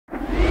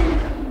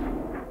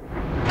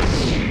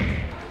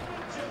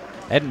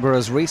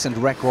Edinburgh's recent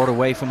record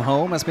away from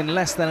home has been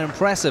less than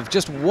impressive.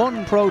 Just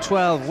one Pro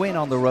 12 win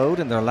on the road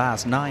in their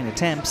last 9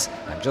 attempts,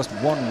 and just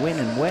one win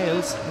in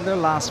Wales in their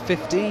last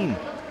 15.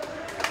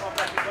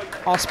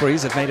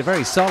 Ospreys have made a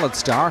very solid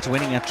start,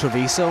 winning at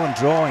Treviso and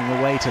drawing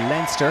away to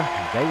Leinster.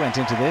 They went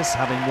into this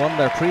having won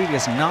their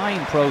previous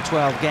 9 Pro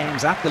 12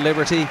 games at the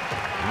Liberty,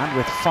 and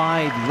with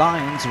 5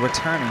 Lions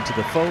returning to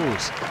the fold.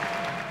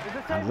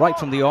 And right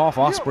from the off,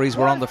 Ospreys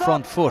were on the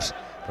front foot.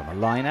 From a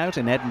line-out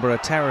in Edinburgh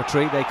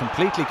territory, they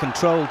completely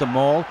controlled the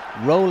maul,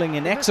 rolling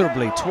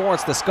inexorably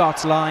towards the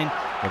Scots line,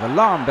 with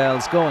alarm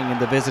bells going in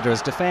the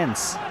visitors'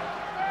 defence.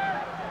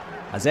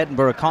 As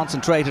Edinburgh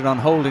concentrated on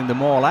holding the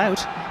maul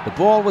out, the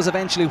ball was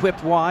eventually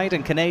whipped wide,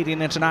 and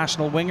Canadian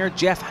international winger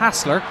Geoff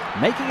Hassler,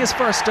 making his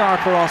first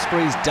start for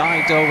Ospreys,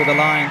 dived over the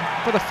line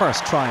for the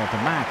first try of the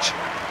match.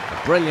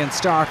 A brilliant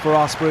start for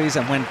Ospreys,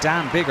 and when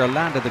Dan Biggar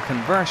landed the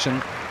conversion,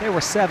 they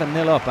were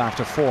 7-0 up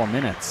after 4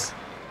 minutes.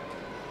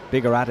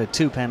 Biggar added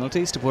 2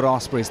 penalties to put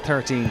Ospreys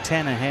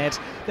 13-10 ahead.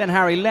 Then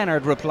Harry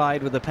Leonard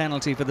replied with a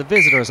penalty for the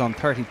visitors on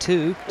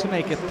 32 to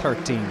make it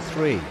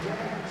 13-3.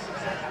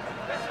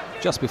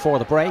 Just before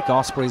the break,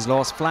 Ospreys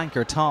lost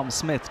flanker Tom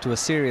Smith to a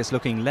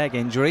serious-looking leg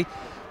injury,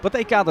 but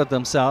they gathered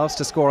themselves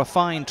to score a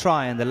fine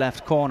try in the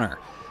left corner.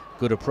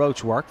 Good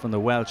approach work from the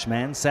Welsh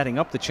men, setting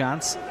up the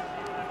chance.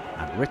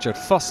 And Richard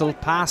Fussell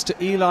passed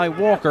to Eli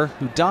Walker,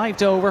 who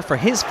dived over for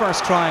his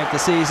first try of the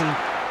season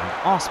and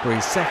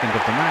Ospreys' second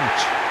of the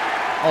match.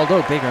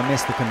 Although Biggar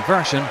missed the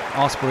conversion,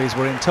 Ospreys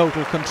were in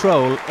total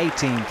control,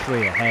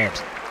 18-3 ahead.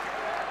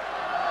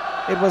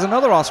 It was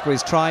another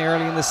Ospreys try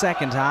early in the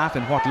second half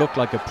in what looked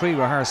like a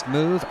pre-rehearsed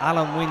move.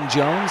 Alun-Wyn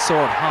Jones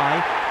soared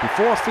high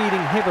before feeding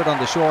Hibbard on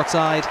the short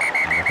side,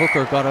 and the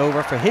hooker got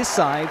over for his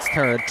side's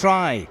third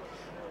try.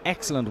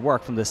 Excellent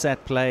work from the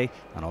set play,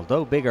 and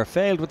although Biggar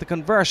failed with the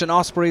conversion,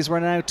 Ospreys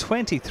were now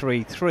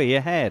 23-3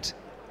 ahead.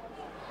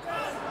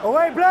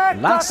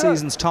 Last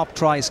season's top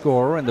try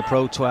scorer in the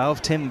Pro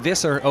 12, Tim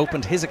Visser,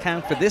 opened his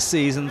account for this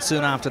season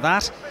soon after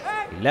that.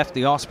 He left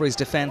the Ospreys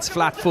defence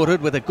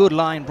flat-footed with a good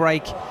line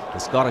break. The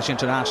Scottish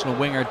international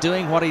winger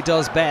doing what he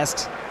does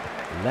best.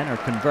 Leonard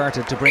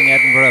converted to bring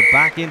Edinburgh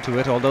back into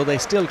it, although they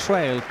still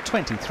trailed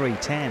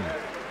 23-10.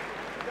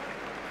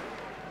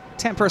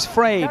 Tempers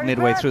frayed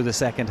midway through the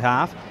second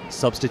half.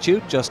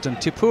 Substitute Justin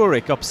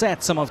Tipuric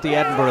upset some of the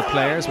Edinburgh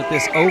players with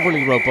this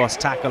overly robust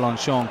tackle on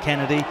Sean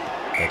Kennedy.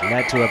 It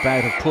led to a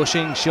bout of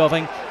pushing,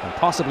 shoving and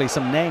possibly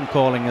some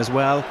name-calling as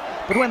well.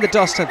 But when the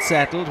dust had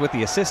settled, with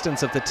the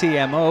assistance of the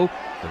TMO,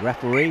 the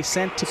referee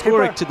sent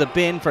Tipuric to the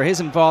bin for his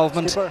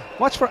involvement.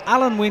 Watch for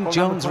Alun-Wyn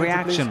Jones'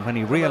 reaction when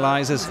he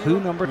realises who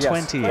number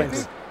 20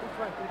 is.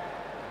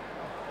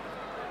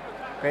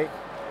 Okay,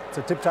 it's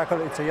a tip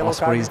tackle, it's a yellow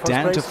Ospreys card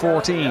down to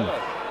 14,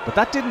 but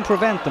that didn't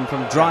prevent them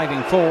from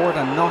driving forward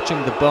and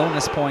notching the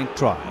bonus point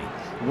try.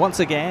 Once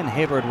again,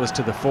 Hibbard was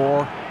to the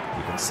fore.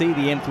 You can see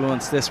the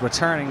influence this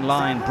returning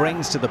line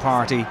brings to the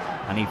party,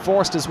 and he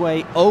forced his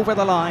way over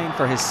the line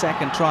for his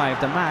second try of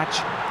the match.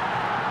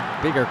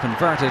 Biggar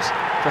converted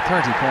for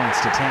 30 points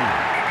to 10.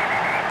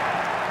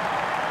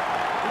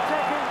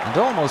 And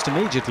almost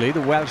immediately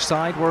the Welsh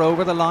side were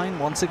over the line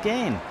once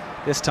again.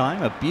 This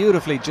time a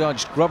beautifully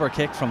judged grubber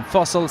kick from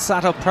Fussell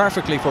sat up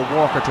perfectly for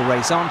Walker to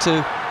race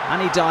onto, and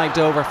he dived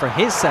over for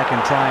his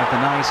second try of the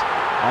night.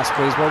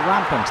 Ospreys were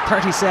rampant,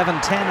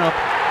 37-10 up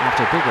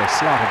after Biggar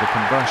slotted the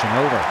conversion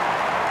over.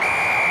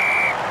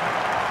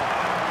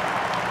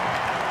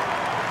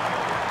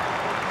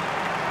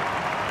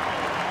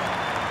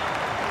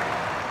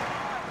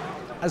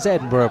 As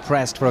Edinburgh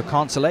pressed for a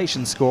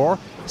consolation score,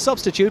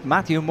 substitute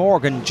Matthew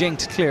Morgan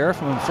jinked clear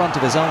from in front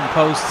of his own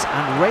posts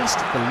and raced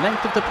the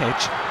length of the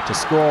pitch to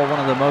score one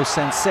of the most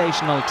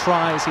sensational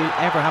tries he'll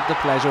ever have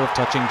the pleasure of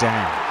touching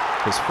down.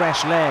 His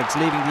fresh legs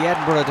leaving the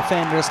Edinburgh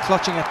defenders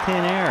clutching at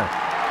thin air.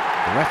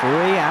 The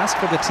referee asked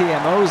for the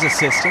TMO's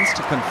assistance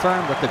to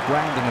confirm that the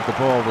grounding of the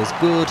ball was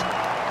good,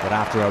 but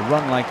after a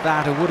run like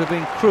that it would have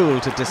been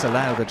cruel to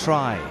disallow the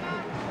try.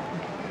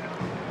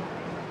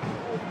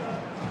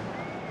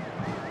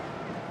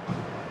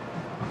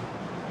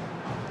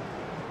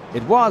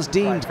 It was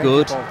deemed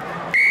good,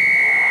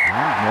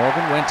 and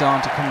Morgan went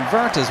on to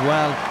convert as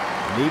well,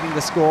 leaving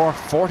the score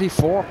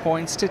 44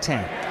 points to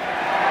 10.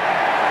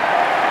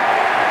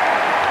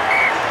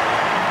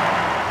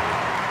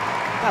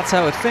 That's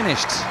how it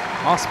finished.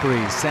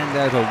 Ospreys send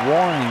out a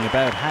warning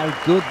about how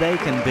good they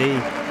can be.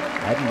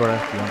 Edinburgh,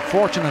 the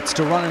unfortunates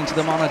to run into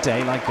them on a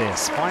day like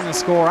this. Final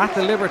score at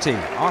the Liberty,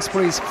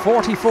 Ospreys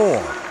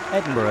 44,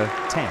 Edinburgh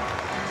 10.